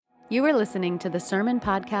You are listening to the Sermon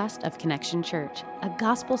Podcast of Connection Church, a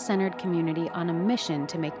gospel-centered community on a mission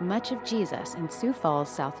to make much of Jesus in Sioux Falls,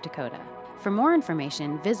 South Dakota. For more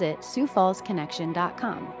information, visit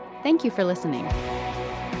SiouxFallsConnection.com. Thank you for listening.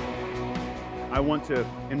 I want to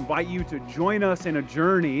invite you to join us in a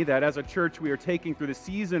journey that as a church we are taking through the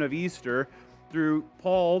season of Easter through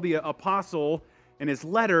Paul the Apostle and his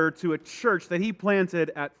letter to a church that he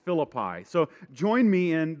planted at Philippi. So join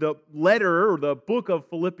me in the letter or the book of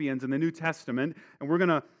Philippians in the New Testament, and we're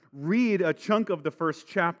going to read a chunk of the first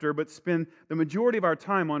chapter, but spend the majority of our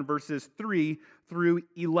time on verses 3 through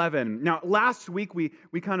 11. Now, last week we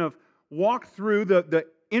kind of walked through the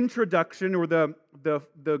introduction or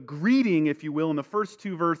the greeting, if you will, in the first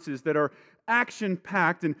two verses that are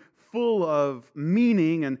action-packed and full of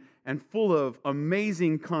meaning and full of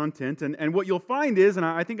amazing content. And what you'll find is, and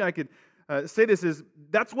I think I could say this, is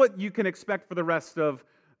that's what you can expect for the rest of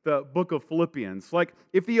the book of Philippians. Like,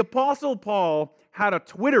 if the Apostle Paul had a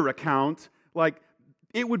Twitter account, like,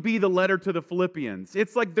 it would be the letter to the Philippians.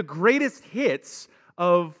 It's like the greatest hits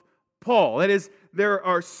of Paul. That is, there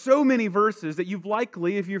are so many verses that you've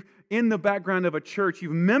likely, if you're in the background of a church,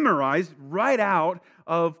 you've memorized right out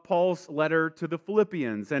of Paul's letter to the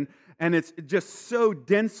Philippians. And it's just so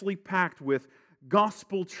densely packed with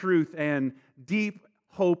gospel truth and deep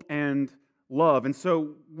hope and love. And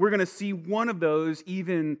so we're going to see one of those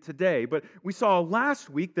even today. But we saw last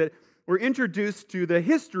week that we're introduced to the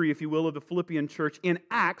history, if you will, of the Philippian church in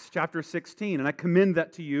Acts chapter 16. And I commend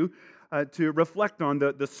that to you to reflect on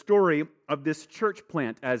the story of this church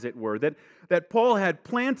plant, as it were, that Paul had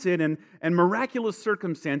planted and miraculous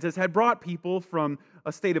circumstances had brought people from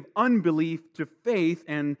a state of unbelief to faith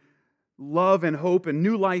and love and hope and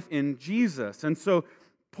new life in Jesus. And so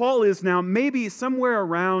Paul is now maybe somewhere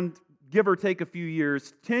around, give or take a few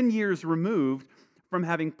years, 10 years removed from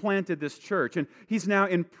having planted this church. And he's now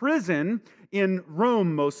in prison in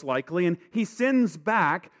Rome, most likely, and he sends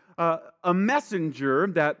back a messenger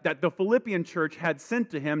that the Philippian church had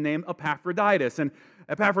sent to him named Epaphroditus. And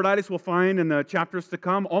Epaphroditus, we'll find in the chapters to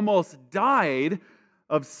come, almost died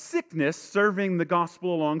of sickness serving the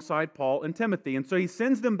gospel alongside Paul and Timothy. And so he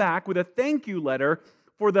sends them back with a thank you letter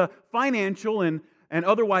for the financial and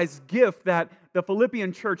otherwise gift that the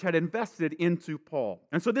Philippian church had invested into Paul.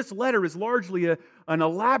 And so this letter is largely an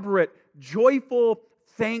elaborate, joyful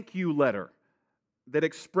thank you letter that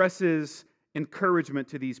expresses encouragement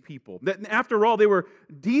to these people. That after all, they were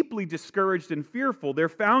deeply discouraged and fearful. Their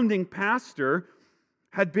founding pastor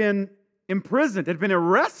had been imprisoned, had been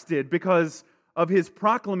arrested because of his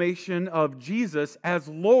proclamation of Jesus as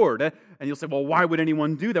Lord. And you'll say, well, why would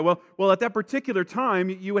anyone do that? Well, at that particular time,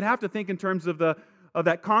 you would have to think in terms of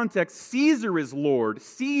that context. Caesar is Lord.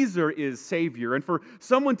 Caesar is Savior. And for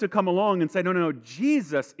someone to come along and say, no,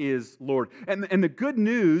 Jesus is Lord. And the good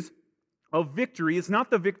news of victory is not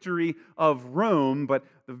the victory of Rome, but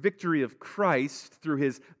the victory of Christ through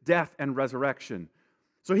his death and resurrection.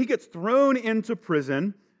 So he gets thrown into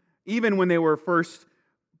prison, even when they were first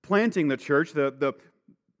planting the church. The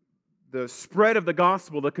spread of the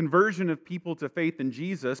gospel, the conversion of people to faith in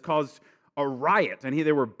Jesus caused a riot. And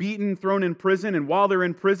they were beaten, thrown in prison, and while they're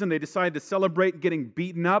in prison, they decide to celebrate getting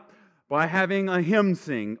beaten up by having a hymn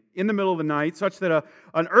sing in the middle of the night, such that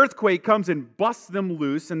an earthquake comes and busts them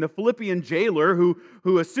loose, and the Philippian jailer,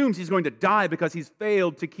 who assumes he's going to die because he's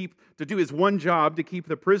failed to do his one job to keep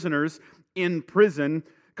the prisoners in prison,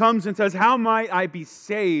 comes and says, "How might I be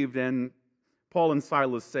saved?" And Paul and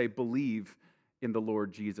Silas say, "Believe in the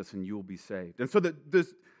Lord Jesus and you will be saved." And so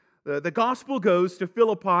the gospel goes to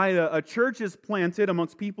Philippi. A church is planted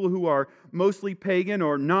amongst people who are mostly pagan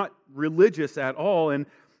or not religious at all. And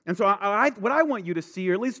so what I want you to see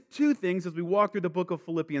are at least two things as we walk through the book of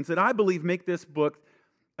Philippians that I believe make this book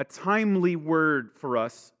a timely word for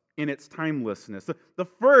us in its timelessness. The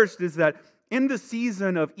first is that in the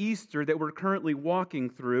season of Easter that we're currently walking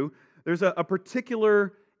through, there's a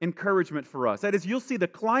particular encouragement for us. That is, you'll see the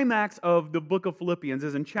climax of the book of Philippians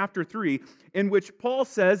is in chapter 3, in which Paul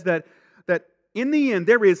says that in the end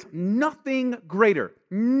there is nothing greater,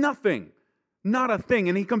 nothing, not a thing.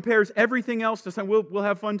 And he compares everything else to something. We'll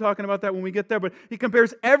have fun talking about that when we get there, but he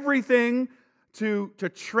compares everything to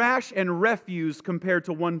trash and refuse compared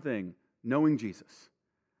to one thing: knowing Jesus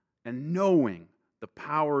and knowing the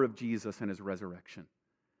power of Jesus and his resurrection.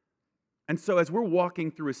 And so as we're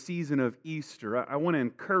walking through a season of Easter, I want to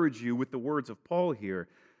encourage you with the words of Paul here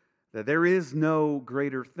that there is no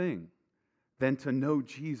greater thing than to know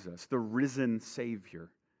Jesus, the risen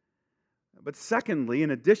Savior. But secondly,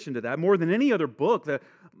 in addition to that, more than any other book,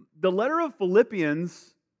 the letter of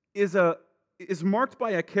Philippians is marked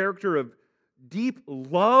by a character of deep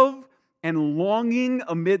love and longing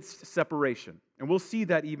amidst separation. And we'll see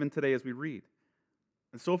that even today as we read.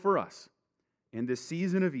 And so for us, in this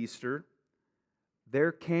season of Easter,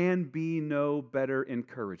 there can be no better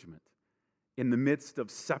encouragement in the midst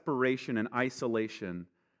of separation and isolation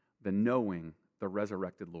than knowing the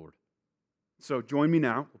resurrected Lord. So join me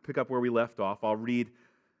now. We'll pick up where we left off. I'll read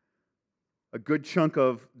a good chunk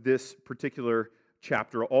of this particular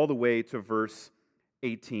chapter all the way to verse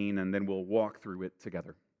 18, and then we'll walk through it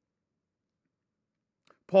together.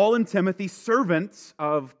 Paul and Timothy, servants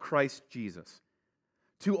of Christ Jesus,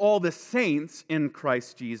 to all the saints in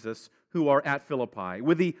Christ Jesus who are at Philippi,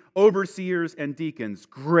 with the overseers and deacons,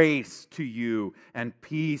 grace to you and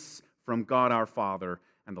peace from God our Father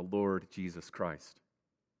and the Lord Jesus Christ.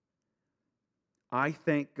 I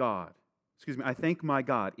thank my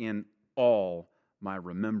God in all my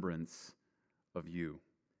remembrance of you,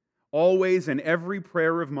 always in every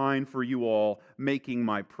prayer of mine for you all, making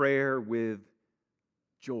my prayer with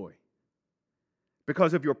joy,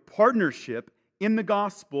 because of your partnership in the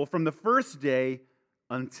gospel from the first day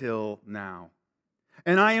until now.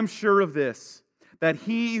 And I am sure of this, that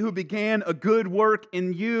he who began a good work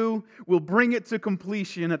in you will bring it to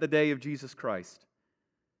completion at the day of Jesus Christ.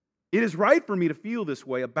 It is right for me to feel this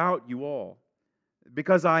way about you all,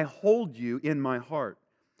 because I hold you in my heart.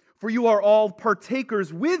 For you are all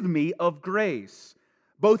partakers with me of grace,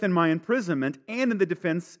 both in my imprisonment and in the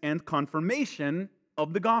defense and confirmation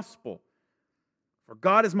of the gospel. For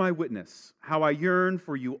God is my witness, how I yearn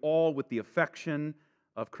for you all with the affection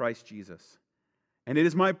of Christ Jesus. And it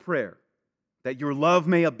is my prayer that your love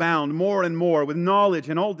may abound more and more with knowledge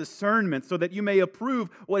and all discernment, so that you may approve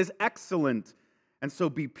what is excellent, and so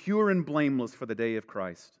be pure and blameless for the day of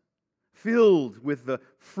Christ, filled with the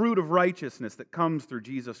fruit of righteousness that comes through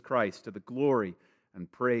Jesus Christ to the glory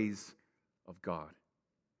and praise of God.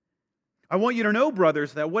 I want you to know,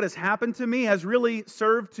 brothers, that what has happened to me has really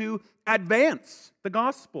served to advance the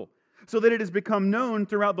gospel, so that it has become known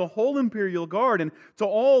throughout the whole imperial guard and to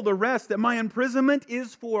all the rest that my imprisonment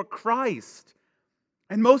is for Christ.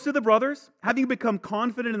 And most of the brothers, having become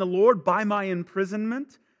confident in the Lord by my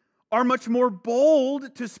imprisonment, are much more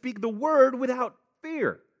bold to speak the word without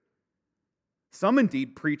fear. Some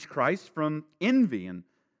indeed preach Christ from envy and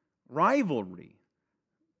rivalry,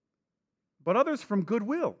 but others from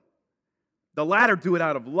goodwill. The latter do it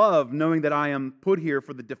out of love, knowing that I am put here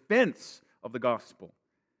for the defense of the gospel.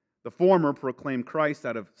 The former proclaim Christ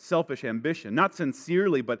out of selfish ambition, not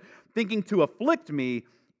sincerely, but thinking to afflict me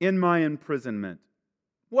in my imprisonment.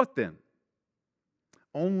 What then?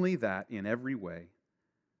 Only that in every way,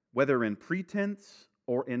 whether in pretense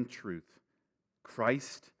or in truth,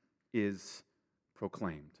 Christ is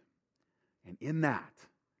proclaimed. And in that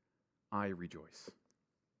I rejoice.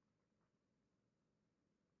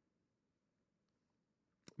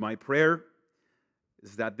 My prayer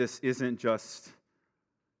is that this isn't just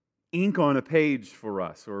ink on a page for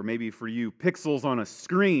us, or maybe for you, pixels on a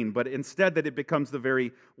screen, but instead that it becomes the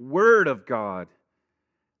very Word of God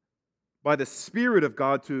by the Spirit of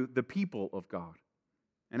God to the people of God.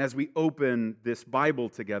 And as we open this Bible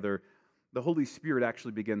together, the Holy Spirit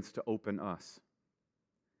actually begins to open us.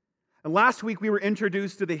 And last week we were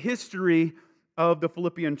introduced to the history of the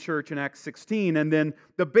Philippian church in Acts 16, and then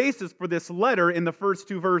the basis for this letter in the first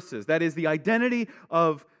two verses. That is the identity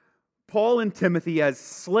of Paul and Timothy as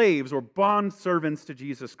slaves or bondservants to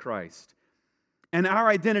Jesus Christ. And our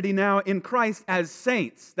identity now in Christ as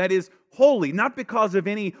saints, that is, holy, not because of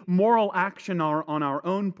any moral action on our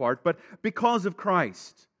own part, but because of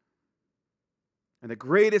Christ. And the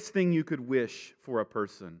greatest thing you could wish for a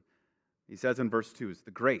person, he says in verse 2, is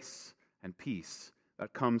the grace and peace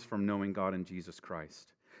that comes from knowing God in Jesus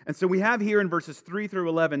Christ. And so we have here in verses 3 through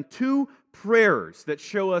 11 two prayers that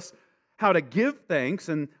show us how to give thanks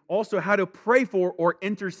and also how to pray for or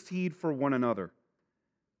intercede for one another.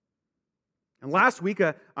 And last week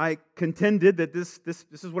I contended that this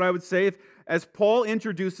is what I would say as Paul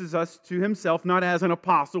introduces us to himself, not as an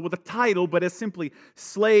apostle with a title, but as simply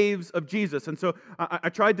slaves of Jesus. And so I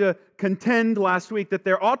tried to contend last week that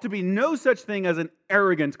there ought to be no such thing as an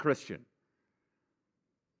arrogant Christian.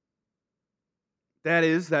 That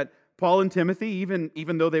is, that Paul and Timothy,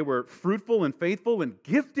 even though they were fruitful and faithful and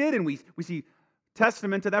gifted, and we see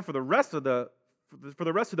testament to that for the rest of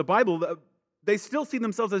the Bible, they still see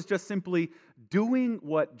themselves as just simply doing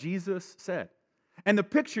what Jesus said. And the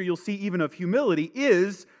picture you'll see even of humility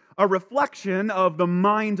is a reflection of the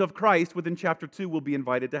mind of Christ within chapter 2 we'll be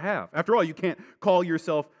invited to have. After all, you can't call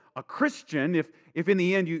yourself a Christian if in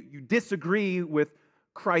the end you disagree with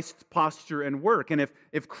Christ's posture and work. And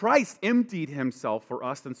if Christ emptied himself for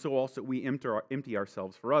us, then so also we empty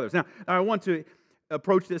ourselves for others. Now I want to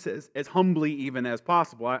approach this as humbly even as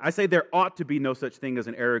possible. I say there ought to be no such thing as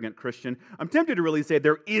an arrogant Christian. I'm tempted to really say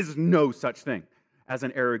there is no such thing as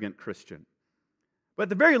an arrogant Christian. But at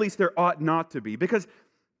the very least, there ought not to be. Because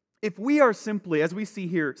if we are simply, as we see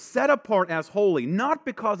here, set apart as holy, not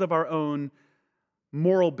because of our own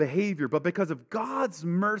moral behavior, but because of God's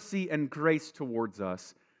mercy and grace towards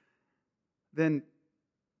us, then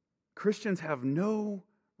Christians have no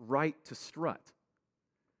right to strut.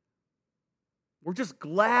 We're just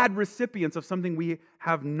glad recipients of something we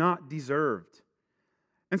have not deserved.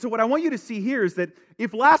 And so what I want you to see here is that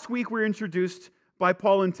if last week we were introduced by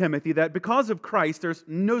Paul and Timothy that because of Christ there's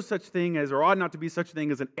no such thing as, or ought not to be such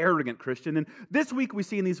thing as an arrogant Christian, and this week we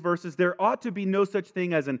see in these verses there ought to be no such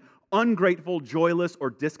thing as an ungrateful, joyless, or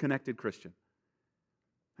disconnected Christian.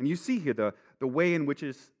 And you see here the way in which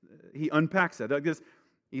he unpacks that.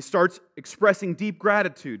 He starts expressing deep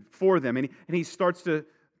gratitude for them, and he starts to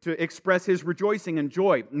express his rejoicing and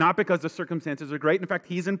joy, not because the circumstances are great. In fact,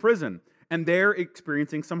 he's in prison, and they're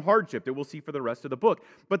experiencing some hardship that we'll see for the rest of the book.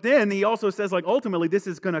 But then he also says, ultimately, this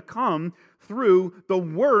is going to come through the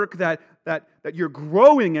work that you're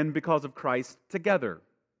growing in because of Christ together.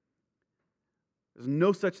 There's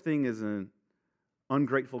no such thing as an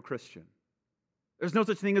ungrateful Christian. There's no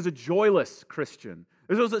such thing as a joyless Christian.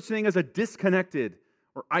 There's no such thing as a disconnected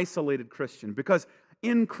or isolated Christian, because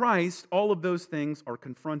in Christ, all of those things are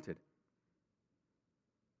confronted.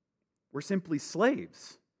 We're simply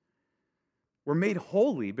slaves. We're made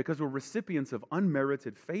holy because we're recipients of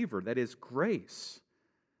unmerited favor, that is grace.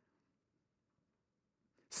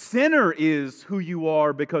 Sinner is who you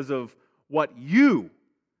are because of what you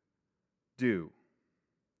do.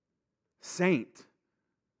 Saint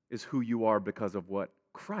is who you are because of what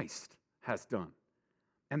Christ has done.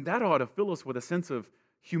 And that ought to fill us with a sense of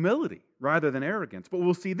humility rather than arrogance. But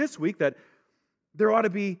we'll see this week that there ought to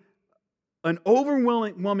be an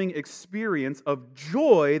overwhelming experience of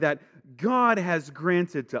joy that God has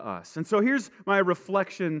granted to us. And so here's my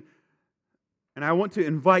reflection, and I want to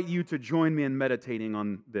invite you to join me in meditating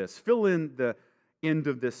on this. Fill in the end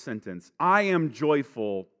of this sentence. I am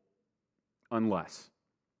joyful unless.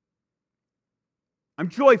 I'm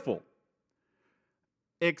joyful,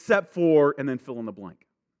 except for, and then fill in the blank.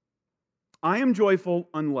 I am joyful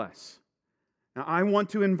unless. Now, I want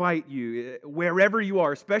to invite you, wherever you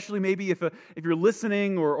are, especially maybe if you're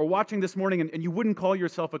listening or watching this morning and you wouldn't call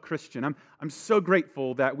yourself a Christian. I'm so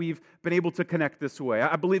grateful that we've been able to connect this way.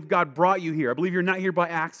 I believe God brought you here. I believe you're not here by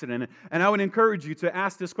accident. And I would encourage you to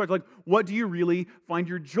ask this question, what do you really find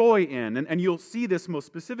your joy in? And you'll see this most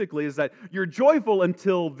specifically is that you're joyful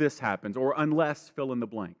until this happens, or unless fill in the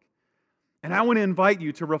blank. And I want to invite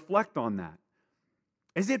you to reflect on that.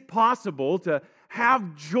 Is it possible to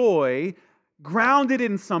have joy grounded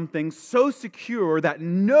in something so secure that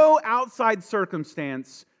no outside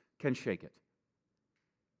circumstance can shake it?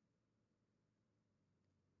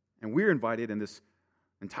 And we're invited in this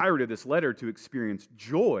entirety of this letter to experience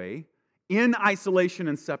joy in isolation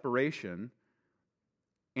and separation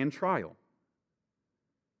and trial.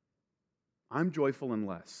 I'm joyful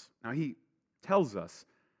unless. Now he tells us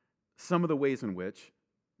some of the ways in which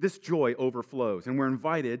this joy overflows, and we're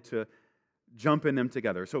invited to jump in them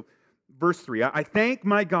together. So, verse 3, I thank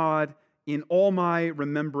my God in all my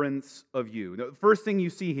remembrance of you. The first thing you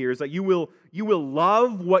see here is that you will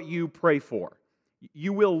love what you pray for.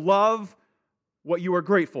 You will love what you are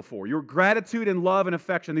grateful for. Your gratitude and love and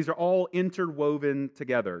affection, these are all interwoven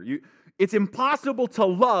together. It's impossible to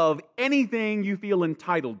love anything you feel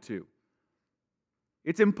entitled to.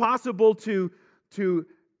 It's impossible to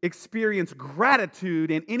experience gratitude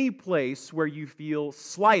in any place where you feel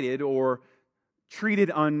slighted or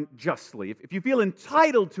treated unjustly. If you feel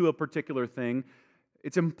entitled to a particular thing,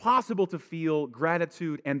 it's impossible to feel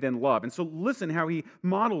gratitude and then love. And so listen how he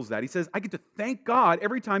models that. He says, I get to thank God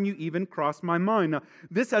every time you even cross my mind. Now,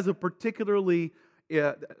 this has a particularly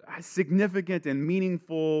significant and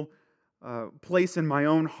meaningful place in my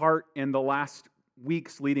own heart in the last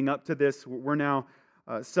weeks leading up to this. We're now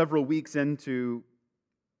several weeks into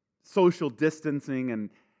social distancing,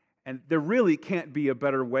 and there really can't be a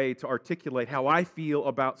better way to articulate how I feel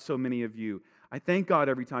about so many of you. I thank God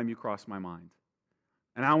every time you cross my mind.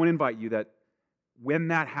 And I want to invite you that when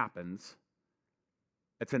that happens,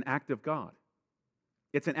 it's an act of God.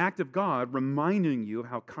 It's an act of God reminding you of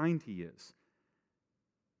how kind He is.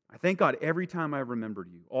 I thank God every time I remembered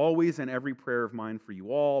you, always in every prayer of mine for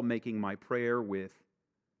you all, making my prayer with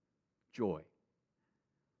joy.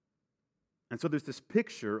 And so there's this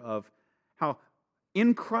picture of how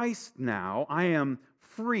in Christ now I am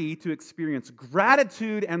free to experience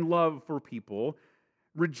gratitude and love for people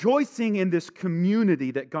rejoicing in this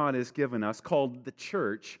community that God has given us called the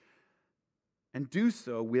church, and do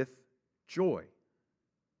so with joy.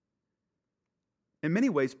 In many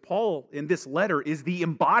ways, Paul in this letter is the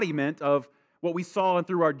embodiment of what we saw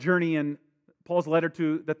through our journey in Paul's letter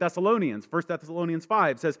to the Thessalonians. 1 Thessalonians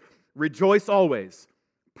 5 says, "Rejoice always,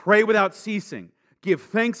 pray without ceasing, give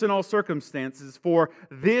thanks in all circumstances, for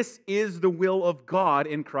this is the will of God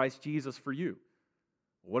in Christ Jesus for you."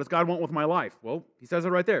 What does God want with my life? Well, he says it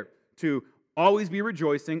right there. To always be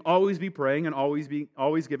rejoicing, always be praying, and always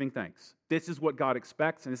giving thanks. This is what God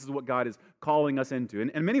expects, and this is what God is calling us into.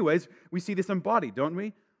 And in many ways, we see this embodied, don't we?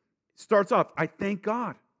 It starts off, I thank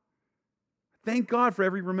God. Thank God for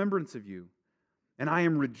every remembrance of you. And I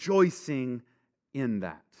am rejoicing in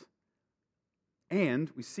that.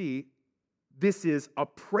 And we see this is a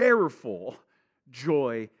prayerful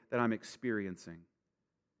joy that I'm experiencing.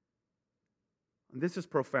 And this is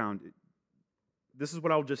profound. This is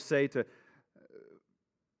what I'll just say to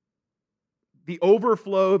the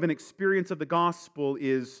overflow of an experience of the gospel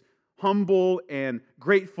is humble and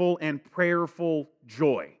grateful and prayerful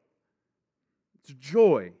joy. It's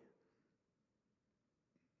joy.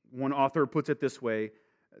 One author puts it this way: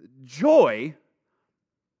 joy,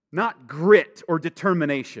 not grit or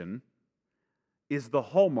determination, is the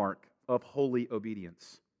hallmark of holy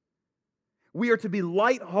obedience. We are to be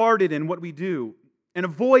lighthearted in what we do and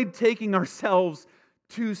avoid taking ourselves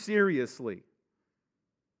too seriously.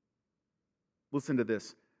 Listen to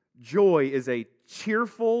this. Joy is a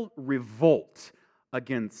cheerful revolt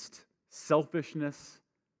against selfishness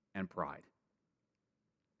and pride.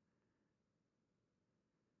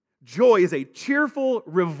 Joy is a cheerful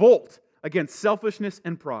revolt against selfishness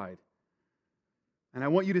and pride. And I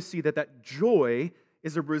want you to see that joy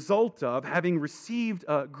is a result of having received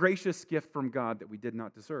a gracious gift from God that we did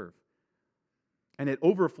not deserve. And it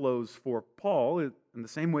overflows for Paul in the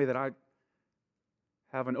same way that I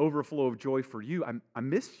have an overflow of joy for you. I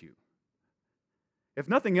miss you. If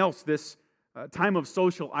nothing else, this time of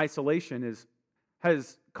social isolation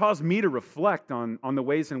has caused me to reflect on the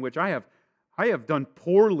ways in which I have done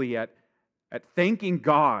poorly at thanking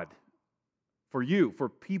God for you, for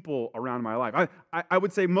people around my life. I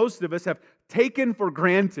would say most of us have taken for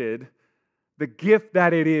granted the gift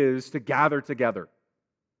that it is to gather together.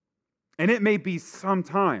 And it may be some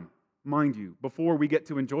time, mind you, before we get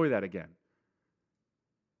to enjoy that again.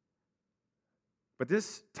 But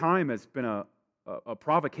this time has been a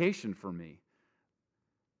provocation for me.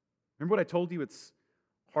 Remember what I told you? It's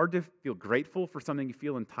hard to feel grateful for something you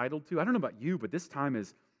feel entitled to. I don't know about you, but this time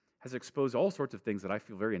has exposed all sorts of things that I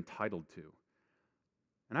feel very entitled to.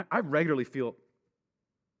 And I regularly feel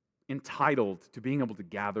entitled to being able to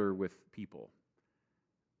gather with people.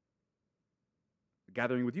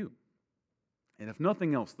 Gathering with you. And if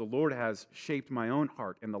nothing else, the Lord has shaped my own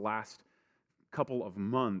heart in the last couple of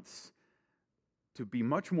months to be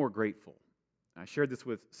much more grateful. I shared this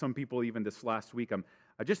with some people even this last week.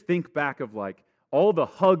 I just think back of like all the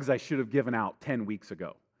hugs I should have given out 10 weeks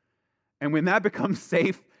ago. And when that becomes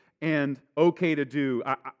safe and okay to do,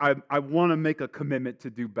 I want to make a commitment to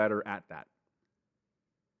do better at that.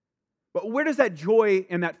 But where does that joy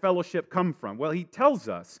and that fellowship come from? Well, he tells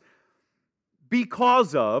us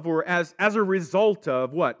because of, or as a result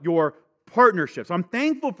of what? Your partnerships. I'm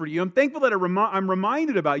thankful for you. I'm thankful that I'm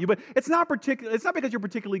reminded about you, but it's not because you're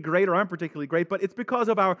particularly great or I'm particularly great, but it's because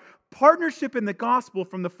of our partnership in the gospel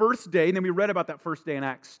from the first day. And then we read about that first day in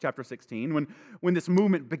Acts chapter 16 when this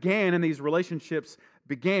movement began and these relationships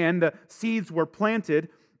began, the seeds were planted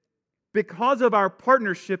because of our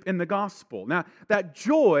partnership in the gospel. Now, that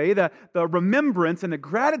joy, the remembrance and the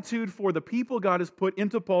gratitude for the people God has put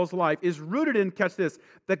into Paul's life is rooted in, catch this,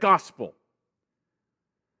 the gospel.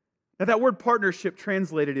 Now, that word partnership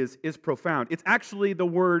translated is profound. It's actually the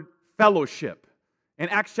word fellowship. In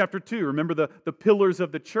Acts chapter 2, remember the pillars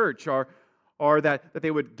of the church are that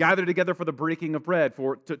they would gather together for the breaking of bread,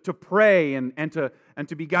 to pray and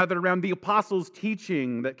to be gathered around the apostles'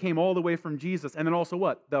 teaching that came all the way from Jesus, and then also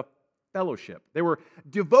what? The fellowship. They were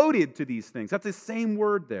devoted to these things. That's the same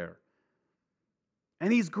word there.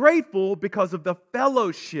 And he's grateful because of the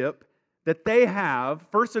fellowship that they have,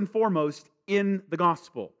 first and foremost, in the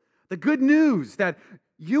gospel. The good news that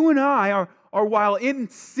you and I are while in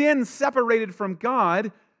sin separated from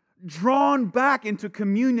God, drawn back into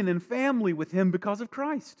communion and family with Him because of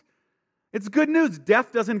Christ. It's good news.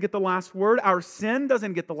 Death doesn't get the last word. Our sin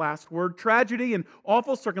doesn't get the last word. Tragedy and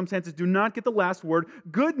awful circumstances do not get the last word.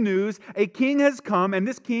 Good news, a king has come, and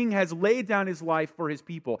this king has laid down his life for his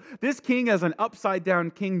people. This king has an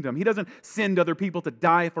upside-down kingdom. He doesn't send other people to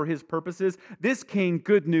die for his purposes. This king,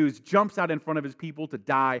 good news, jumps out in front of his people to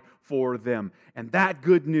die for them. And that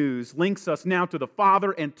good news links us now to the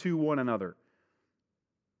Father and to one another.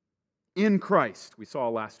 In Christ, we saw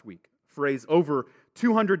last week, phrase over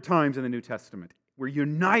 200 times in the New Testament. We're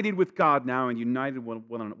united with God now and united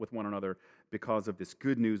with one another because of this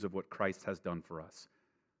good news of what Christ has done for us.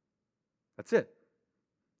 That's it.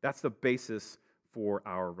 That's the basis for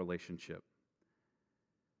our relationship.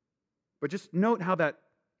 But just note how that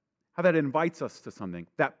invites us to something.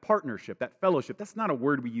 That partnership, that fellowship. That's not a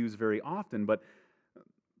word we use very often, but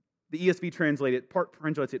the ESV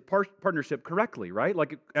translates it partnership correctly, right?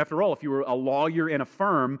 Like, after all, if you were a lawyer in a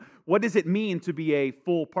firm, what does it mean to be a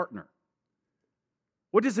full partner?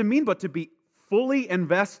 What does it mean but to be fully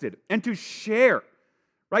invested and to share,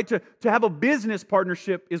 right? To have a business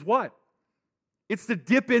partnership is what? It's to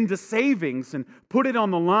dip into savings and put it on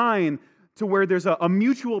the line to where there's a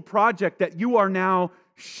mutual project that you are now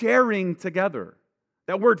sharing together.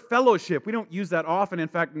 That word fellowship, we don't use that often. In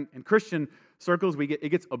fact, in Christian circles, it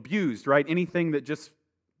gets abused, right? Anything that just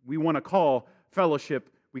we want to call fellowship,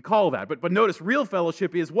 we call that. But notice, real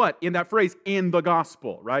fellowship is what? In that phrase, in the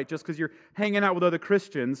gospel, right? Just because you're hanging out with other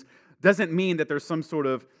Christians doesn't mean that there's some sort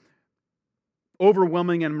of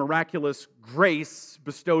overwhelming and miraculous grace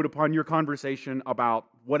bestowed upon your conversation about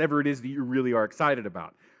whatever it is that you really are excited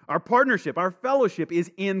about. Our partnership, our fellowship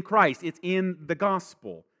is in Christ. It's in the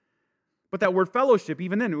gospel. But that word fellowship,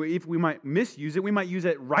 even then, if we might misuse it, we might use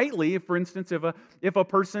it rightly. For instance, if a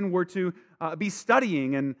person were to be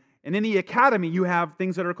studying, and in the academy you have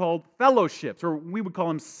things that are called fellowships, or we would call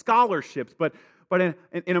them scholarships, but in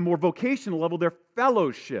a more vocational level, they're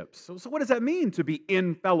fellowships. So what does that mean to be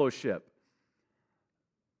in fellowship?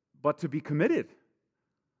 But to be committed,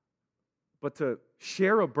 but to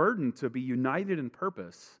share a burden, to be united in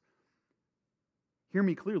purpose. Hear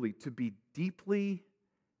me clearly, to be deeply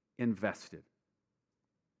invested.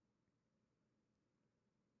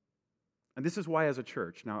 And this is why, as a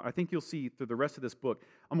church, now I think you'll see through the rest of this book,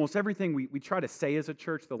 almost everything we try to say as a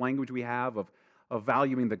church, the language we have of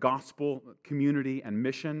valuing the gospel, community, and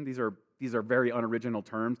mission, these are very unoriginal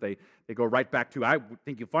terms. They go right back to, I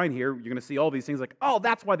think you'll find here, you're going to see all these things like, oh,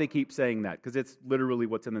 that's why they keep saying that, because it's literally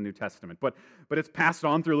what's in the New Testament. But it's passed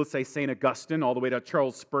on through, let's say, St. Augustine, all the way to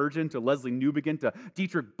Charles Spurgeon, to Leslie Newbegin, to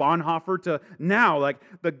Dietrich Bonhoeffer, to now, like,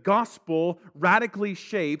 the gospel radically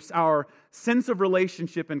shapes our sense of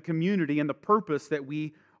relationship and community and the purpose that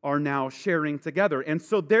we are now sharing together. And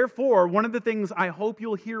so therefore, one of the things I hope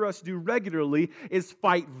you'll hear us do regularly is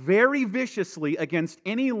fight very viciously against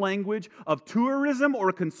any language of tourism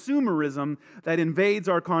or consumerism that invades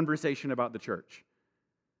our conversation about the church.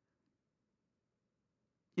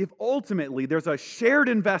 If ultimately there's a shared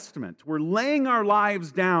investment, we're laying our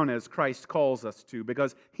lives down as Christ calls us to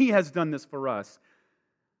because He has done this for us,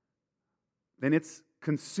 then it's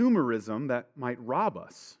consumerism that might rob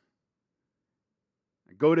us.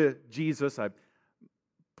 I go to Jesus, I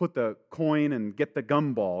put the coin and get the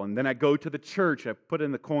gumball, and then I go to the church, I put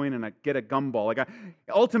in the coin and I get a gumball. Like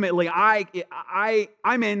ultimately,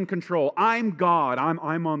 I'm in control. I'm God.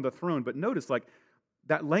 I'm on the throne. But notice, like,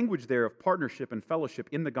 that language there of partnership and fellowship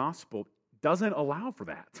in the gospel doesn't allow for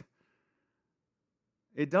that.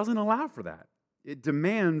 It doesn't allow for that. It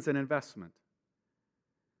demands an investment.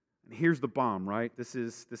 And here's the bomb, right? This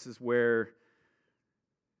is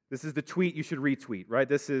the tweet you should retweet, right?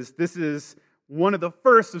 This is one of the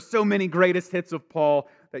first of so many greatest hits of Paul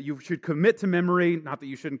that you should commit to memory. Not that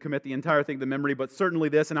you shouldn't commit the entire thing to memory, but certainly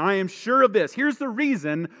this. And I am sure of this. Here's the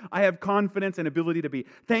reason I have confidence and ability to be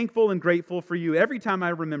thankful and grateful for you every time I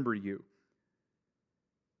remember you.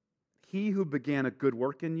 He who began a good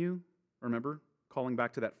work in you, remember, calling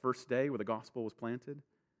back to that first day where the gospel was planted,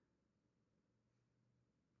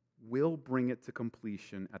 will bring it to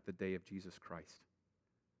completion at the day of Jesus Christ.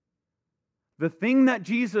 The thing that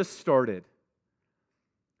Jesus started,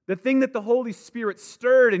 the thing that the Holy Spirit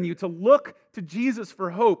stirred in you to look to Jesus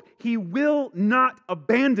for hope, He will not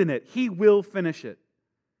abandon it. He will finish it.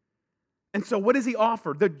 And so what does He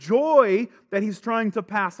offer? The joy that He's trying to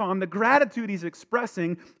pass on, the gratitude He's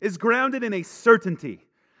expressing, is grounded in a certainty,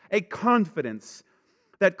 a confidence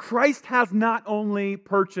that Christ has not only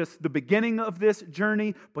purchased the beginning of this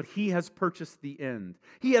journey, but He has purchased the end.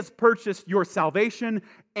 He has purchased your salvation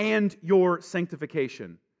and your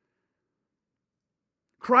sanctification.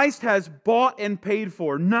 Christ has bought and paid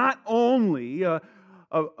for not only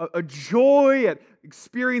a joy at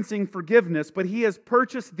experiencing forgiveness, but He has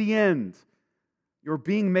purchased the end. You're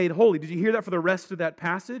being made holy. Did you hear that for the rest of that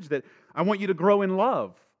passage? That I want you to grow in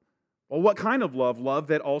love. Well, what kind of love? Love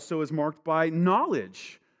that also is marked by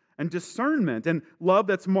knowledge and discernment, and love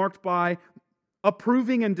that's marked by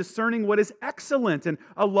approving and discerning what is excellent, and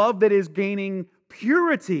a love that is gaining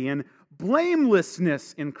purity and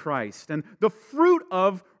blamelessness in Christ, and the fruit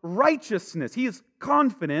of righteousness. He is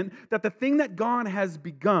confident that the thing that God has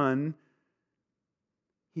begun,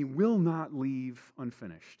 He will not leave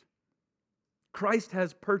unfinished. Christ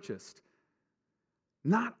has purchased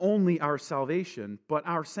not only our salvation, but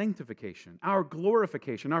our sanctification, our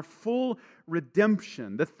glorification, our full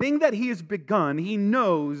redemption. The thing that He has begun, He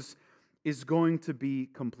knows is going to be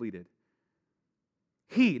completed.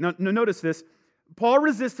 Now notice this, Paul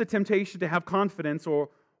resists the temptation to have confidence or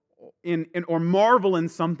marvel in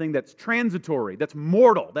something that's transitory, that's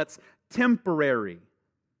mortal, that's temporary.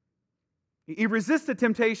 He resists the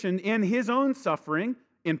temptation in his own suffering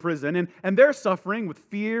in prison and their suffering with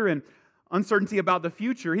fear and uncertainty about the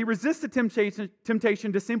future. He resists the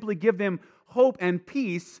temptation to simply give them hope and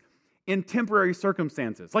peace in temporary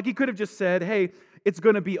circumstances. Like he could have just said, hey, it's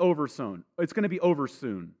going to be over soon. It's going to be over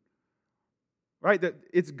soon. Right? That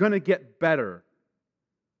it's going to get better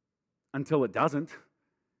until it doesn't.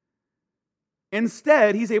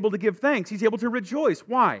 Instead, he's able to give thanks. He's able to rejoice.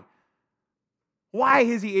 Why? Why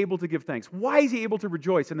is he able to give thanks? Why is he able to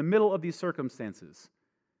rejoice in the middle of these circumstances?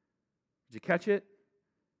 Did you catch it?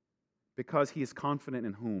 Because he is confident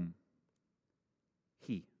in whom?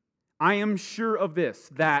 He. I am sure of this,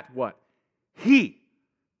 that what? He.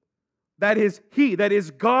 That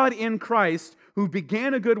is God in Christ, who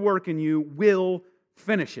began a good work in you, will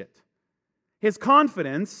finish it. His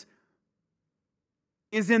confidence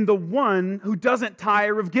is in the one who doesn't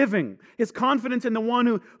tire of giving. His confidence in the one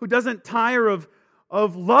who doesn't tire of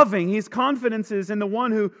loving. His confidence is in the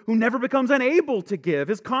one who never becomes unable to give.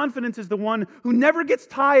 His confidence is the one who never gets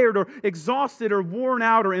tired or exhausted or worn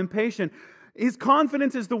out or impatient. His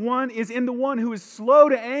confidence is in the one who is slow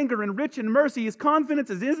to anger and rich in mercy. His confidence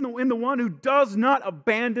is in the one who does not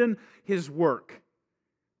abandon his work.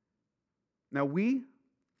 Now we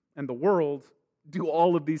and the world do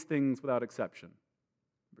all of these things without exception.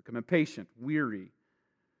 Become impatient, weary,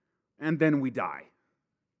 and then we die.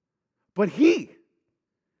 But He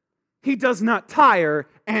does not tire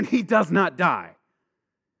and He does not die.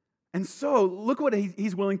 And so, look what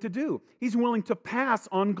He's willing to do. He's willing to pass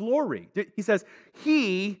on glory. He says,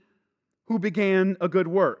 He who began a good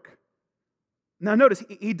work. Now notice,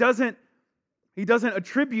 He doesn't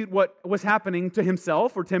attribute what was happening to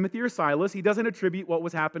himself or Timothy or Silas. He doesn't attribute what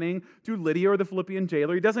was happening to Lydia or the Philippian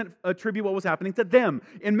jailer. He doesn't attribute what was happening to them.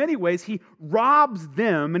 In many ways, he robs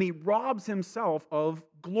them and he robs himself of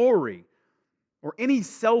glory or any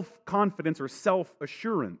self-confidence or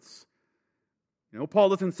self-assurance. Paul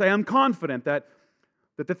doesn't say, I'm confident that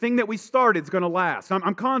the thing that we started is going to last.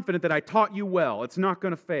 I'm confident that I taught you well. It's not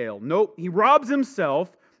going to fail. Nope. He robs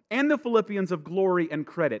himself and the Philippians of glory and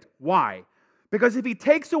credit. Why? Because if he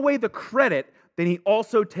takes away the credit, then he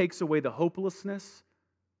also takes away the hopelessness,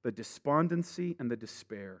 the despondency, and the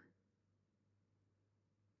despair.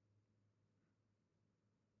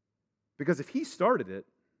 Because if he started it,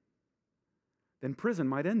 then prison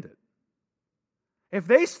might end it. If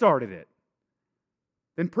they started it,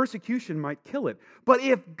 then persecution might kill it. But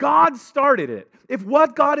if God started it, if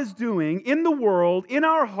what God is doing in the world, in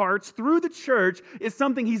our hearts, through the church, is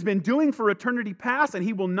something He's been doing for eternity past and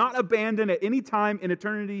He will not abandon at any time in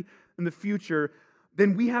eternity in the future,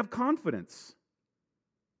 then we have confidence.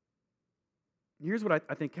 Here's what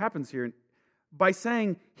I think happens here. By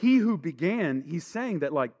saying He who began, He's saying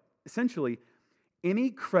that, essentially, any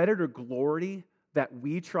credit or glory that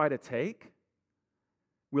we try to take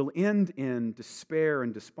will end in despair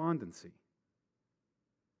and despondency.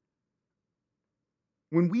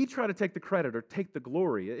 When we try to take the credit or take the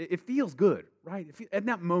glory, it feels good, right? At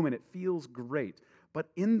that moment, it feels great. But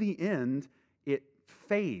in the end, it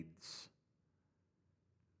fades.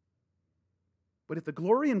 But if the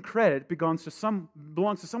glory and credit belongs to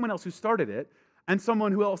someone else who started it, and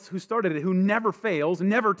someone who started it who never fails,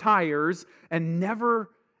 never tires, and never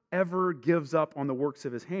ever gives up on the works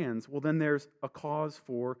of his hands, well, then there's a cause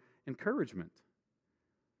for encouragement.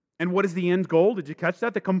 And what is the end goal? Did you catch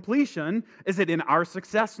that? The completion. Is it in our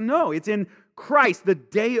success? No, it's in Christ, the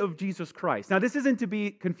day of Jesus Christ. Now, this isn't to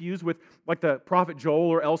be confused with, like the prophet Joel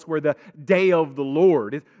or elsewhere, the day of the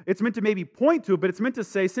Lord. It's meant to maybe point to it, but it's meant to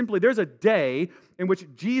say simply there's a day in which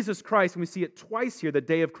Jesus Christ, and we see it twice here, the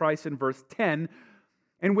day of Christ in verse 10,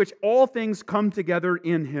 in which all things come together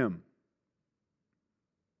in Him.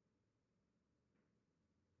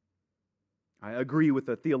 I agree with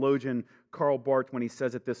the theologian Karl Barth when he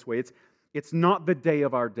says it this way. It's not the day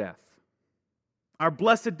of our death, our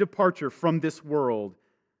blessed departure from this world,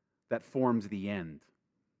 that forms the end.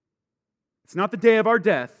 It's not the day of our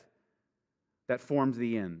death that forms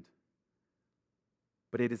the end,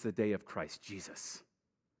 but it is the day of Christ Jesus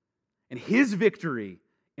and His victory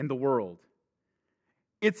in the world.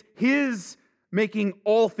 It's His making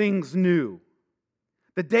all things new.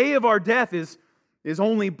 The day of our death is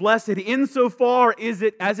only blessed insofar as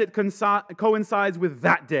it coincides with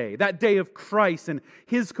that day of Christ and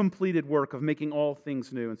His completed work of making all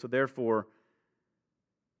things new. And so therefore,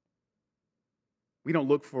 we don't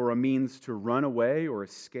look for a means to run away or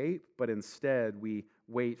escape, but instead we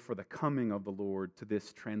wait for the coming of the Lord to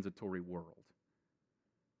this transitory world.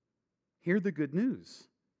 Hear the good news.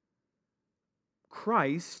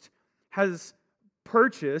 Christ has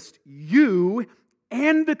purchased you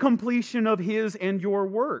and the completion of His and your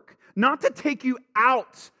work. Not to take you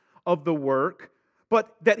out of the work,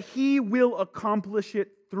 but that He will accomplish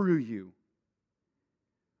it through you.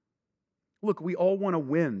 Look, we all want to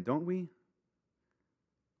win, don't we?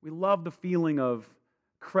 We love the feeling of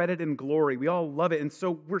credit and glory. We all love it, and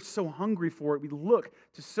so we're so hungry for it. We look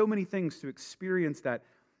to so many things to experience that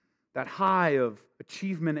high of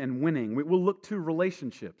achievement and winning. We'll look to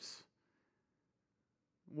relationships.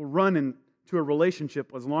 We'll run into a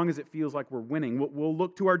relationship as long as it feels like we're winning. We'll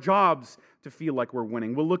look to our jobs to feel like we're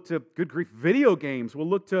winning. We'll look to, good grief, video games. We'll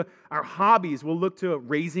look to our hobbies. We'll look to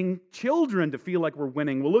raising children to feel like we're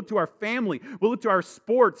winning. We'll look to our family. We'll look to our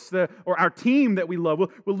sports or our team that we love.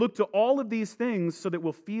 We'll look to all of these things so that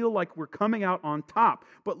we'll feel like we're coming out on top.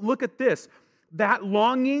 But look at this. That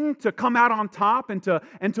longing to come out on top and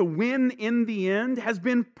to win in the end has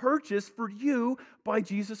been purchased for you by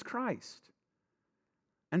Jesus Christ.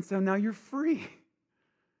 And so now you're free.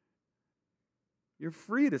 You're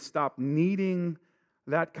free to stop needing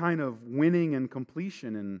that kind of winning and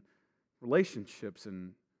completion in relationships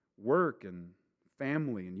and work and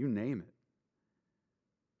family and you name it.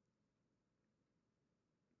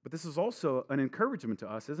 But this is also an encouragement to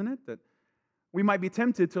us, isn't it? That we might be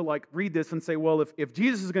tempted to read this and say, well, if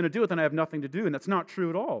Jesus is going to do it, then I have nothing to do. And that's not true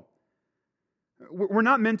at all. We're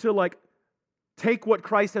not meant to take what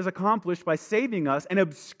Christ has accomplished by saving us and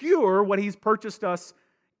obscure what He's purchased us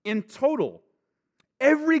in total.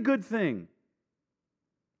 Every good thing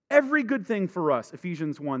for us,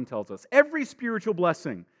 Ephesians 1 tells us, every spiritual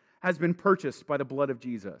blessing has been purchased by the blood of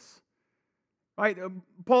Jesus. Right?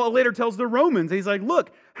 Paul later tells the Romans, he's like, look,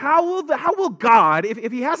 how will God,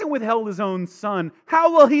 if He hasn't withheld His own Son,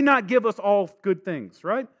 how will He not give us all good things,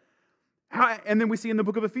 right? And then we see in the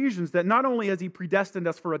book of Ephesians that not only has He predestined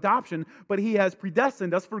us for adoption, but He has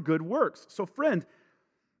predestined us for good works. So friend,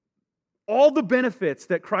 all the benefits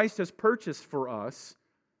that Christ has purchased for us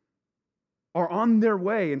are on their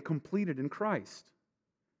way and completed in Christ.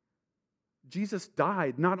 Jesus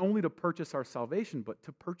died not only to purchase our salvation, but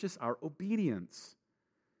to purchase our obedience.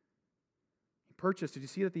 He purchased, did you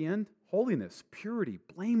see it at the end? Holiness, purity,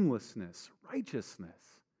 blamelessness, righteousness.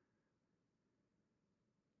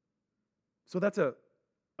 So that's a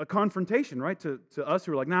confrontation, right, to us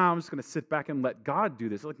who are like, I'm just going to sit back and let God do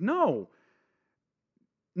this. Like, no.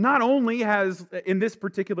 Not only has, in this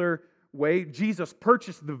particular way, Jesus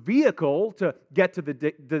purchased the vehicle to get to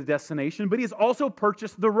the destination, but He has also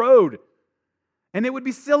purchased the road. And it would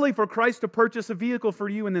be silly for Christ to purchase a vehicle for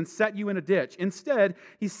you and then set you in a ditch. Instead,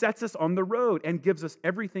 He sets us on the road and gives us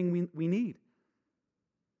everything we need.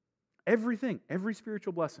 Everything, every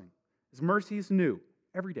spiritual blessing. His mercy is new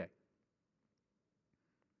every day.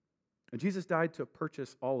 And Jesus died to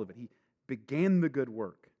purchase all of it. He began the good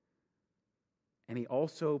work, and He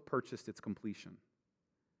also purchased its completion.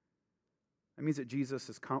 That means that Jesus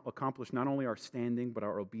has accomplished not only our standing, but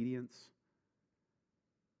our obedience.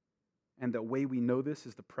 And the way we know this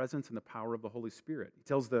is the presence and the power of the Holy Spirit. He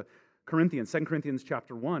tells the Corinthians, 2 Corinthians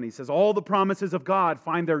chapter 1, he says, all the promises of God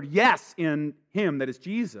find their yes in Him, that is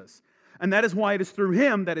Jesus. And that is why it is through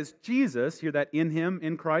Him, that is Jesus, hear that, in Him,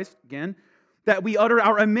 in Christ, again, that we utter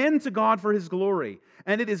our amen to God for His glory.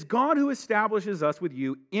 And it is God who establishes us with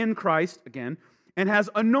you in Christ, again, and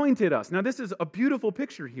has anointed us. Now this is a beautiful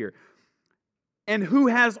picture here. And who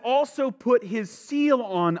has also put His seal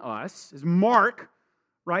on us, His mark,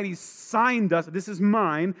 right? He's signed us, this is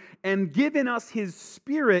mine, and given us His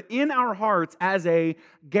Spirit in our hearts as a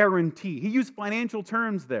guarantee. He used financial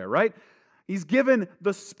terms there, right? He's given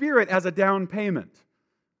the Spirit as a down payment,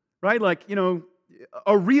 right?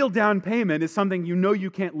 A real down payment is something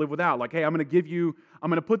you can't live without. Like, hey, I'm going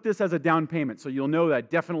to put this as a down payment so you'll know that I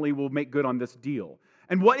definitely will make good on this deal.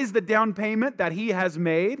 And what is the down payment that He has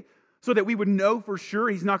made? so that we would know for sure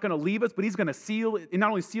He's not going to leave us, but He's going to not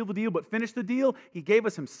only seal the deal, but finish the deal. He gave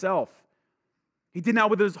us Himself. He did not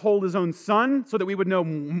withhold His own Son so that we would know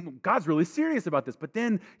God's really serious about this. But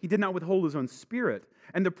then He did not withhold His own Spirit.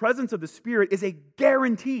 And the presence of the Spirit is a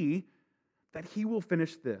guarantee that He will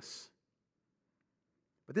finish this.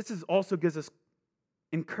 But this also gives us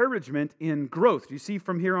encouragement in growth. You see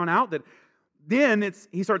from here on out that then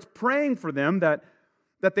He starts praying for them that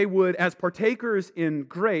they would, as partakers in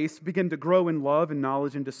grace, begin to grow in love and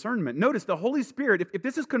knowledge and discernment. Notice the Holy Spirit, if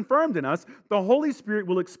this is confirmed in us, the Holy Spirit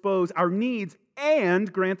will expose our needs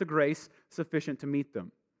and grant the grace sufficient to meet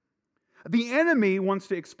them. The enemy wants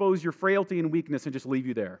to expose your frailty and weakness and just leave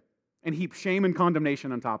you there and heap shame and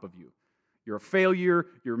condemnation on top of you. You're a failure,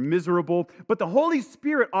 you're miserable, but the Holy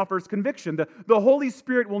Spirit offers conviction. The Holy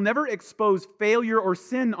Spirit will never expose failure or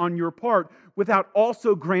sin on your part without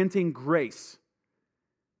also granting grace.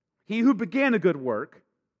 He who began a good work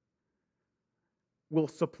will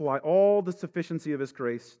supply all the sufficiency of His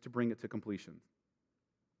grace to bring it to completion.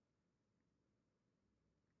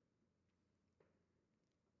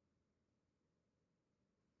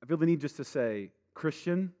 I feel the need just to say,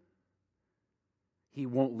 Christian, He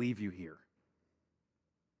won't leave you here.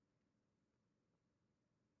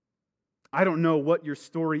 I don't know what your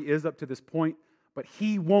story is up to this point, but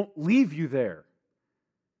He won't leave you there.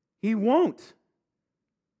 He won't.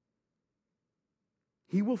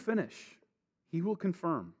 He will finish. He will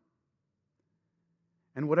confirm.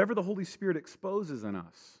 And whatever the Holy Spirit exposes in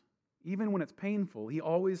us, even when it's painful, He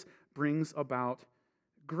always brings about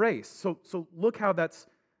grace. So look how that's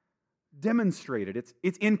demonstrated.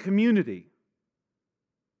 It's in community.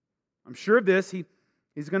 I'm sure of this.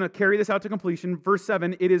 He's going to carry this out to completion. Verse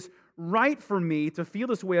 7, it is right for me to feel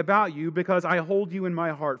this way about you because I hold you in my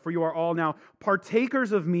heart, for you are all now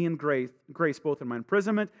partakers of me in grace both in my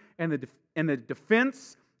imprisonment and the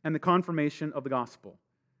defense and the confirmation of the gospel.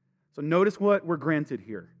 So notice what we're granted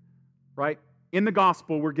here, right? In the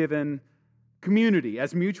gospel, we're given community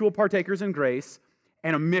as mutual partakers in grace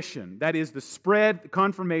and a mission. That is the spread, the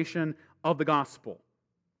confirmation of the gospel.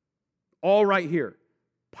 All right here,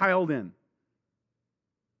 piled in.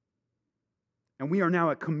 And we are now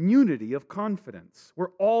a community of confidence. We're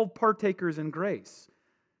all partakers in grace.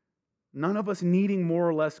 None of us needing more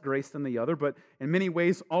or less grace than the other, but in many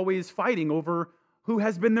ways always fighting over who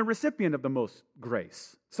has been the recipient of the most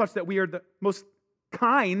grace, such that we are the most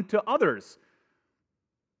kind to others.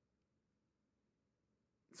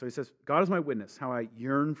 So he says, God is my witness, how I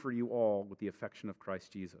yearn for you all with the affection of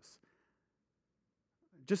Christ Jesus.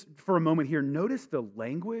 Just for a moment here, notice the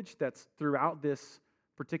language that's throughout this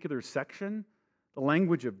particular section. The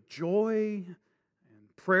language of joy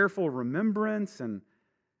and prayerful remembrance and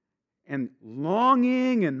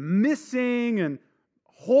longing and missing and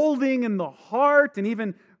holding in the heart and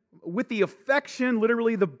even with the affection,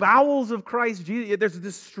 literally the bowels of Christ Jesus. There's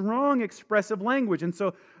this strong expressive language. And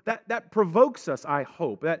so that provokes us, I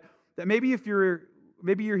hope. That maybe if you're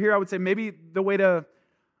here, I would say maybe the way to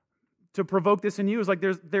provoke this in you is like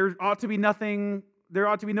there ought to be no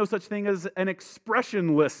such thing as an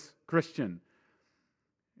expressionless Christian.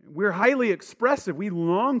 We're highly expressive. We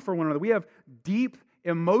long for one another. We have deep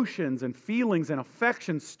emotions and feelings and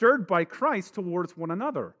affections stirred by Christ towards one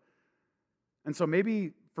another. And so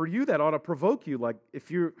maybe for you that ought to provoke you. Like if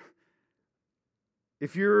you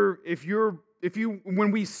when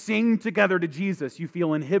we sing together to Jesus, you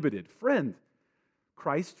feel inhibited. Friend,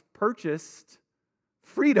 Christ purchased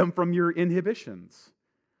freedom from your inhibitions.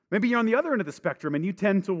 Maybe you're on the other end of the spectrum and you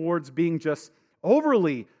tend towards being just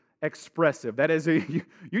overly expressive. That is, you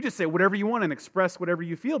just say whatever you want and express whatever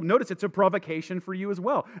you feel. Notice it's a provocation for you as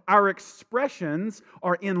well. Our expressions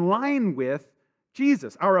are in line with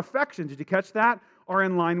Jesus. Our affections, did you catch that? Are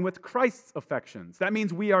in line with Christ's affections. That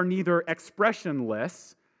means we are neither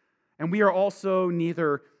expressionless and we are also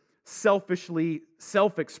neither selfishly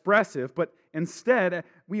self-expressive, but instead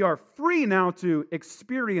we are free now to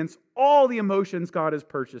experience all the emotions God has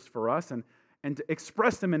purchased for us and to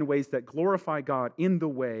express them in ways that glorify God in the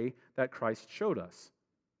way that Christ showed us.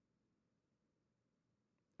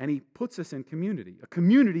 And He puts us in community, a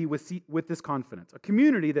community with this confidence, a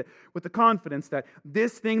community that with the confidence that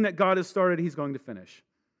this thing that God has started, He's going to finish.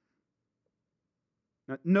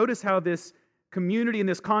 Now, notice how this community and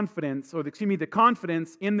this confidence, the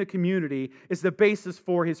confidence in the community is the basis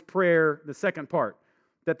for His prayer, the second part,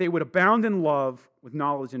 that they would abound in love with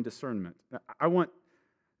knowledge and discernment. Now,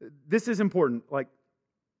 this is important. Like,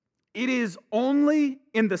 it is only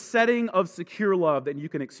in the setting of secure love that you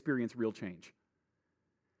can experience real change.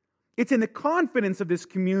 It's in the confidence of this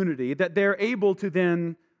community that they're able to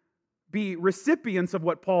then be recipients of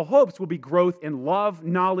what Paul hopes will be growth in love,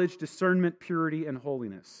 knowledge, discernment, purity, and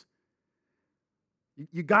holiness.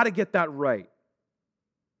 You got to get that right.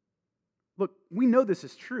 Look, we know this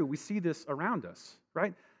is true. We see this around us,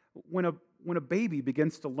 right? When a baby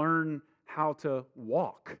begins to learn how to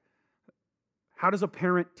walk, how does a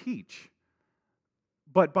parent teach?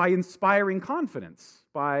 But by inspiring confidence,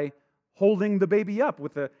 by holding the baby up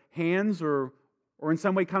with the hands or in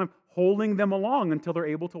some way kind of holding them along until they're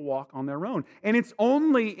able to walk on their own. And it's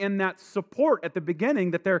only in that support at the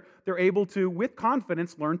beginning that they're able to, with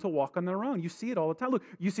confidence, learn to walk on their own. You see it all the time. Look,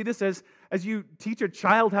 you see this as you teach a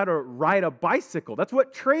child how to ride a bicycle. That's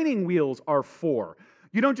what training wheels are for.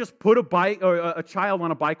 You don't just put a child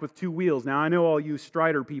on a bike with two wheels. Now, I know all you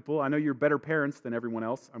Strider people, I know you're better parents than everyone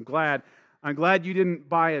else. I'm glad you didn't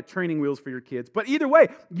buy a training wheels for your kids. But either way,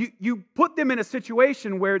 you put them in a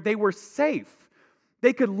situation where they were safe.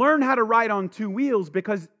 They could learn how to ride on two wheels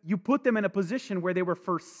because you put them in a position where they were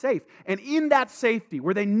first safe. And in that safety,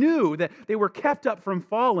 where they knew that they were kept up from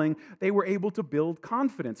falling, they were able to build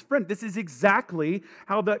confidence. Friend, this is exactly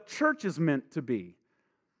how the church is meant to be.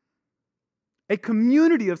 A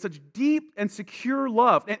community of such deep and secure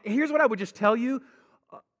love. And here's what I would just tell you.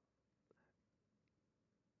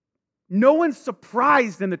 No one's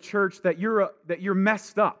surprised in the church that you're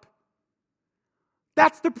messed up.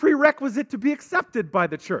 That's the prerequisite to be accepted by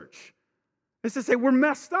the church. Is to say, we're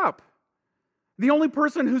messed up. The only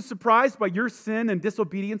person who's surprised by your sin and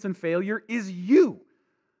disobedience and failure is you.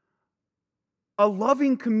 A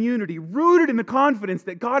loving community rooted in the confidence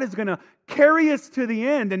that God is going to carry us to the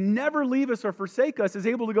end and never leave us or forsake us is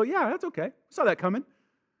able to go, yeah, that's okay. I saw that coming.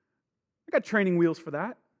 I got training wheels for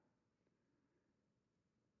that.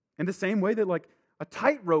 In the same way that like a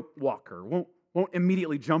tightrope walker won't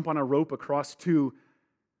immediately jump on a rope across two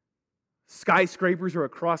skyscrapers or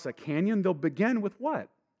across a canyon. They'll begin with what?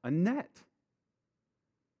 A net,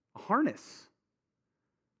 a harness,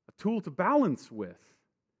 a tool to balance with.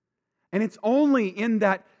 And it's only in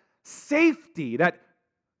that safety, that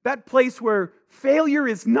place where failure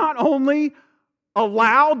is not only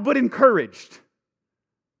allowed but encouraged,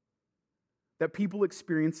 that people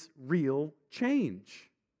experience real change.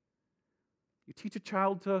 You teach a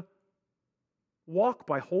child to walk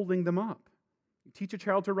by holding them up. You teach a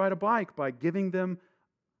child to ride a bike by giving them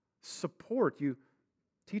support. You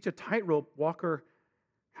teach a tightrope walker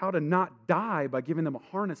how to not die by giving them a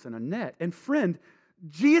harness and a net. And friend,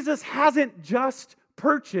 Jesus hasn't just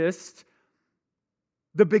purchased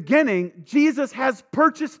the beginning. Jesus has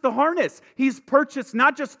purchased the harness. He's purchased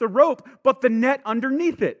not just the rope, but the net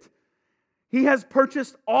underneath it. He has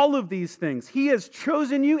purchased all of these things. He has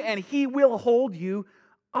chosen you and He will hold you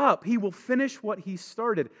up. He will finish what He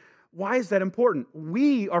started. Why is that important?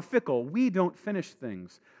 We are fickle. We don't finish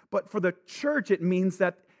things. But for the church, it means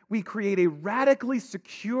that we create a radically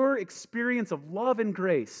secure experience of love and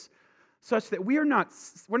grace such that we're not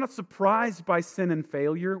surprised by sin and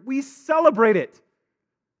failure. We celebrate it.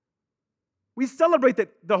 We celebrate that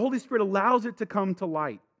the Holy Spirit allows it to come to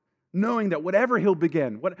light, knowing that whatever He'll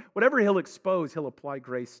begin, whatever He'll expose, He'll apply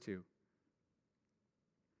grace to.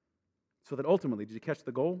 So that ultimately, did you catch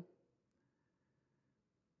the goal?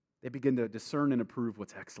 They begin to discern and approve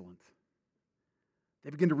what's excellent.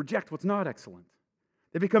 They begin to reject what's not excellent.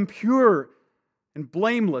 They become pure and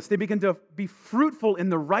blameless. They begin to be fruitful in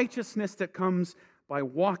the righteousness that comes by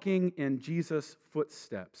walking in Jesus'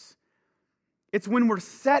 footsteps. It's when we're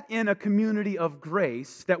set in a community of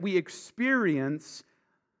grace that we experience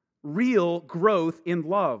real growth in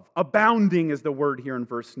love. Abounding is the word here in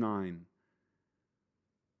verse 9.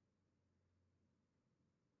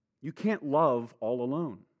 You can't love all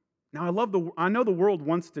alone. Now, I know the world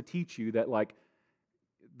wants to teach you that like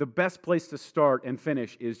the best place to start and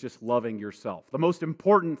finish is just loving yourself. The most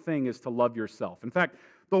important thing is to love yourself. In fact,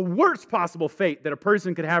 the worst possible fate that a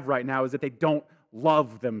person could have right now is that they don't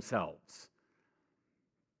love themselves.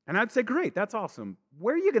 And I'd say, great, that's awesome.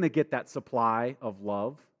 Where are you going to get that supply of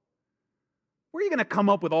love? Where are you going to come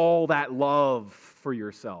up with all that love for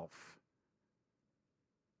yourself?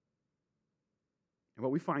 And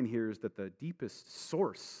what we find here is that the deepest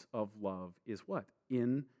source of love is what?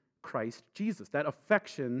 In Christ Jesus. That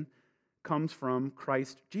affection comes from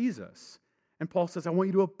Christ Jesus. And Paul says, I want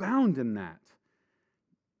you to abound in that.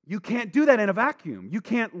 You can't do that in a vacuum. You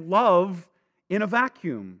can't love in a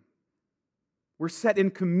vacuum. We're set in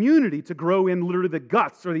community to grow in literally the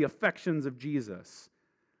guts or the affections of Jesus.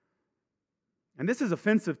 And this is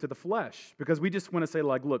offensive to the flesh because we just want to say,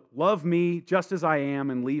 like, look, love me just as I am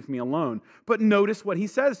and leave me alone. But notice what he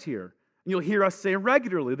says here. And you'll hear us say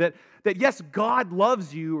regularly that yes, God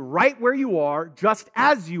loves you right where you are, just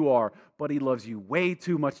as you are, but He loves you way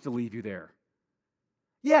too much to leave you there.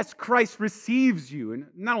 Yes, Christ receives you, and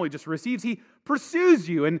not only just receives, He pursues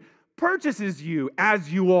you and purchases you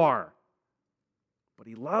as you are. But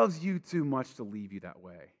He loves you too much to leave you that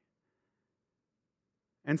way.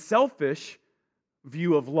 And selfish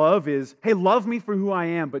view of love is, hey, love me for who I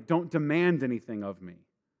am, but don't demand anything of me.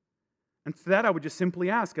 And to that I would just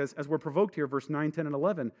simply ask, as we're provoked here, verse 9, 10, and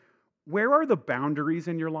 11, where are the boundaries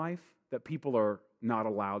in your life that people are not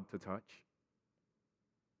allowed to touch?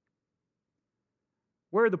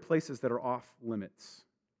 Where are the places that are off limits?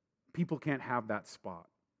 People can't have that spot.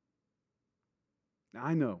 Now,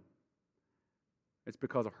 I know it's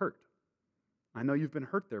because of hurt. I know you've been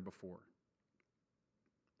hurt there before.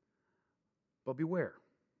 But beware.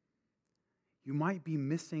 You might be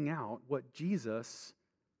missing out what Jesus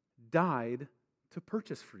died to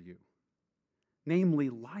purchase for you,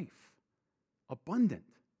 namely life, abundant,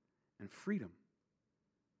 and freedom.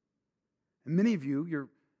 And many of you,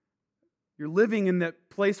 you're living in that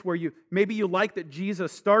place where maybe you like that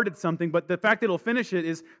Jesus started something, but the fact that He'll finish it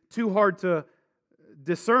is too hard to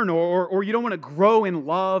discern, or you don't want to grow in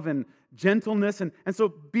love and gentleness. And so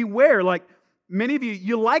beware, like many of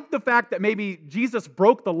you like the fact that maybe Jesus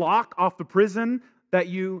broke the lock off the prison that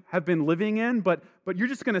you have been living in, but you're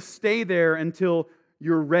just going to stay there until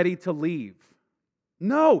you're ready to leave.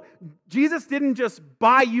 No, Jesus didn't just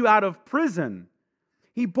buy you out of prison.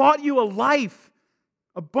 He bought you a life,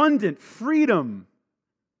 abundant freedom.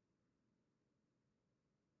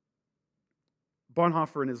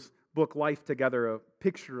 Bonhoeffer, in his book Life Together, a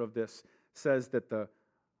picture of this, says that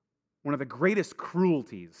one of the greatest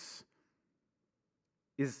cruelties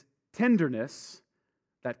is tenderness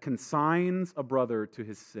that consigns a brother to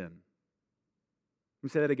his sin. Let me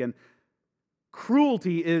say that again.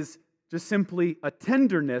 Cruelty is just simply a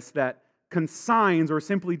tenderness that consigns or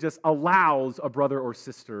simply just allows a brother or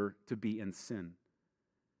sister to be in sin.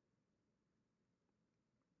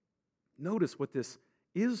 Notice what this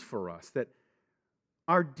is for us, that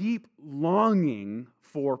our deep longing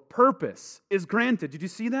for purpose is granted. Did you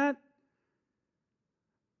see that?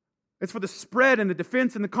 It's for the spread and the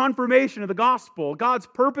defense and the confirmation of the gospel, God's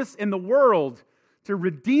purpose in the world to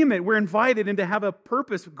redeem it. We're invited into have a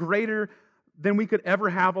purpose greater than we could ever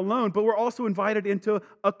have alone, but we're also invited into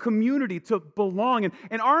a community to belong.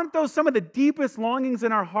 And aren't those some of the deepest longings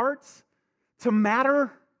in our hearts? To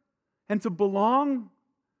matter and to belong?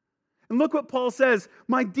 And look what Paul says,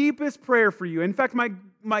 my deepest prayer for you, in fact,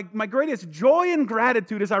 my greatest joy and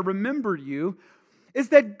gratitude as I remember you, is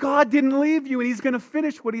that God didn't leave you and He's going to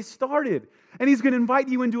finish what He started. And He's going to invite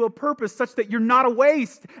you into a purpose such that you're not a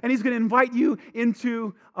waste. And He's going to invite you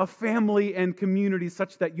into a family and community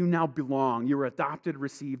such that you now belong. You were adopted,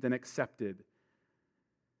 received, and accepted.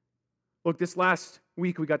 Look, this last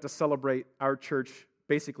week we got to celebrate our church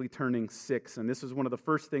basically turning 6. And this is one of the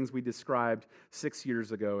first things we described 6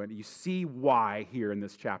 years ago. And you see why here in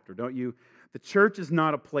this chapter, don't you? The church is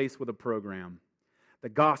not a place with a program. The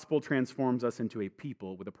gospel transforms us into a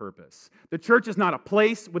people with a purpose. The church is not a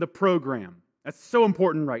place with a program. That's so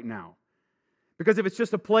important right now. Because if it's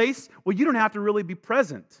just a place, well, you don't have to really be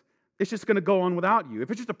present. It's just going to go on without you. If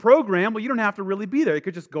it's just a program, well, you don't have to really be there. It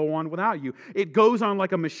could just go on without you. It goes on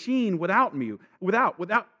like a machine without me.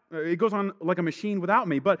 It goes on like a machine without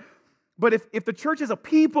me. But if the church is a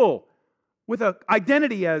people with an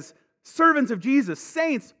identity as servants of Jesus,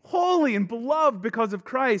 saints, holy and beloved because of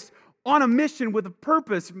Christ, on a mission with a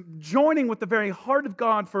purpose, joining with the very heart of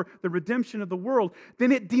God for the redemption of the world,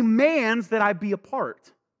 then it demands that I be a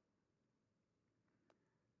part.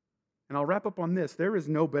 And I'll wrap up on this. There is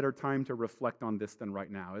no better time to reflect on this than right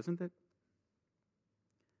now, isn't it?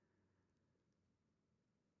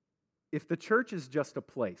 If the church is just a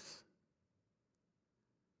place,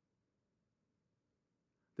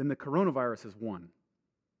 then the coronavirus is won.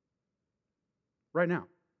 Right now.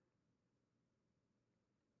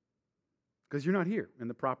 Because you're not here in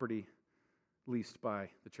the property leased by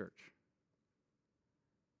the church.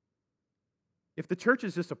 If the church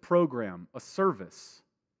is just a program, a service,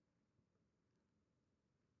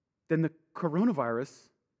 then the coronavirus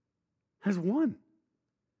has won.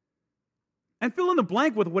 And fill in the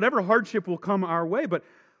blank with whatever hardship will come our way, but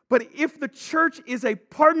if the church is a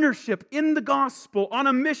partnership in the gospel on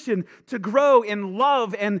a mission to grow in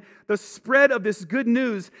love and the spread of this good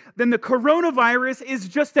news, then the coronavirus is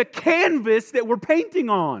just a canvas that we're painting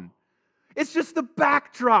on. It's just the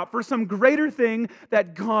backdrop for some greater thing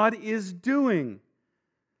that God is doing.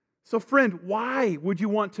 So friend, why would you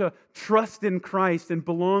want to trust in Christ and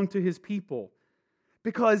belong to His people?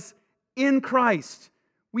 Because in Christ,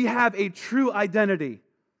 We have a true identity,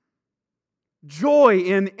 joy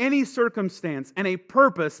in any circumstance, and a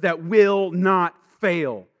purpose that will not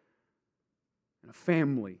fail, and a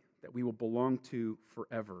family that we will belong to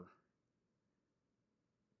forever.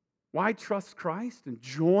 Why trust Christ and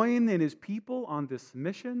join in His people on this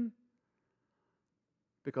mission?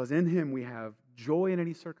 Because in Him we have joy in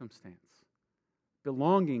any circumstance,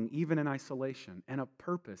 belonging even in isolation, and a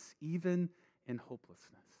purpose even in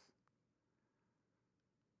hopelessness.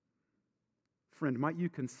 Friend, might you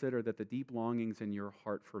consider that the deep longings in your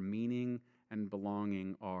heart for meaning and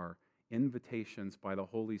belonging are invitations by the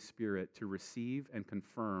Holy Spirit to receive and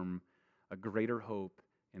confirm a greater hope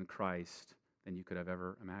in Christ than you could have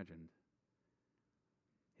ever imagined?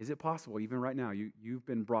 Is it possible, even right now, you've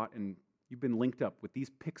been brought and you've been linked up with these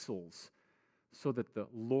pixels so that the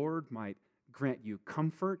Lord might grant you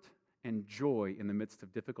comfort and joy in the midst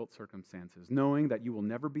of difficult circumstances, knowing that you will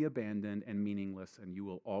never be abandoned and meaningless and you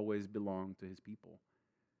will always belong to His people?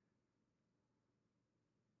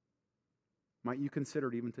 Might you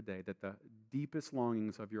consider even today that the deepest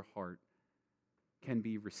longings of your heart can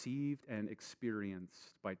be received and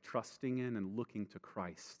experienced by trusting in and looking to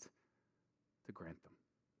Christ to grant them?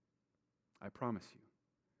 I promise you.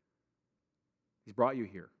 He's brought you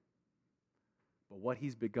here. But what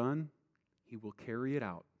He's begun, He will carry it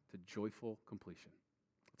out to joyful completion.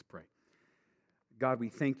 Let's pray. God, we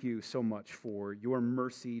thank You so much for Your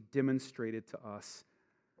mercy demonstrated to us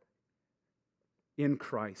in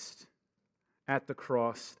Christ, at the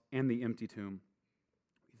cross and the empty tomb.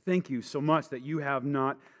 Thank You so much that You have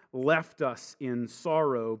not left us in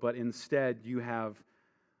sorrow, but instead You have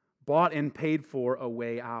bought and paid for a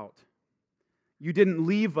way out. You didn't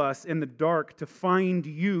leave us in the dark to find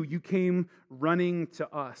You. You came running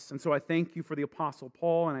to us. And so I thank You for the Apostle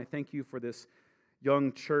Paul, and I thank You for this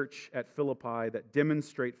young church at Philippi that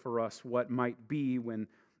demonstrate for us what might be when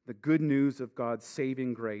the good news of God's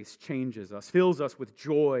saving grace changes us, fills us with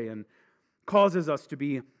joy, and causes us to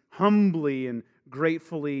be humbly and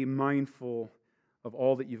gratefully mindful of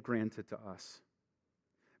all that You've granted to us.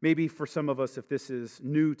 Maybe for some of us, if this is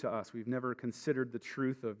new to us, we've never considered the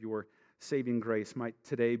truth of Your saving grace, might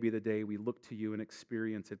today be the day we look to You and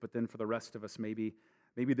experience it. But then for the rest of us, maybe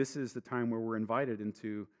this is the time where we're invited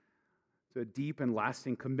into a deep and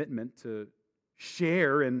lasting commitment to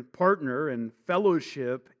share and partner and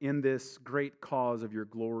fellowship in this great cause of Your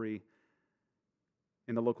glory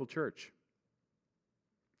in the local church.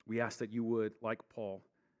 We ask that You would, like Paul,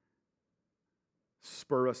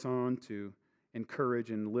 spur us on to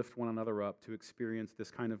encourage and lift one another up to experience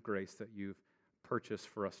this kind of grace that You've purchased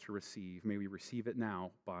for us to receive. May we receive it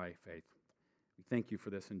now by faith. We thank You for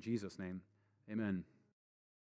this in Jesus' name. Amen.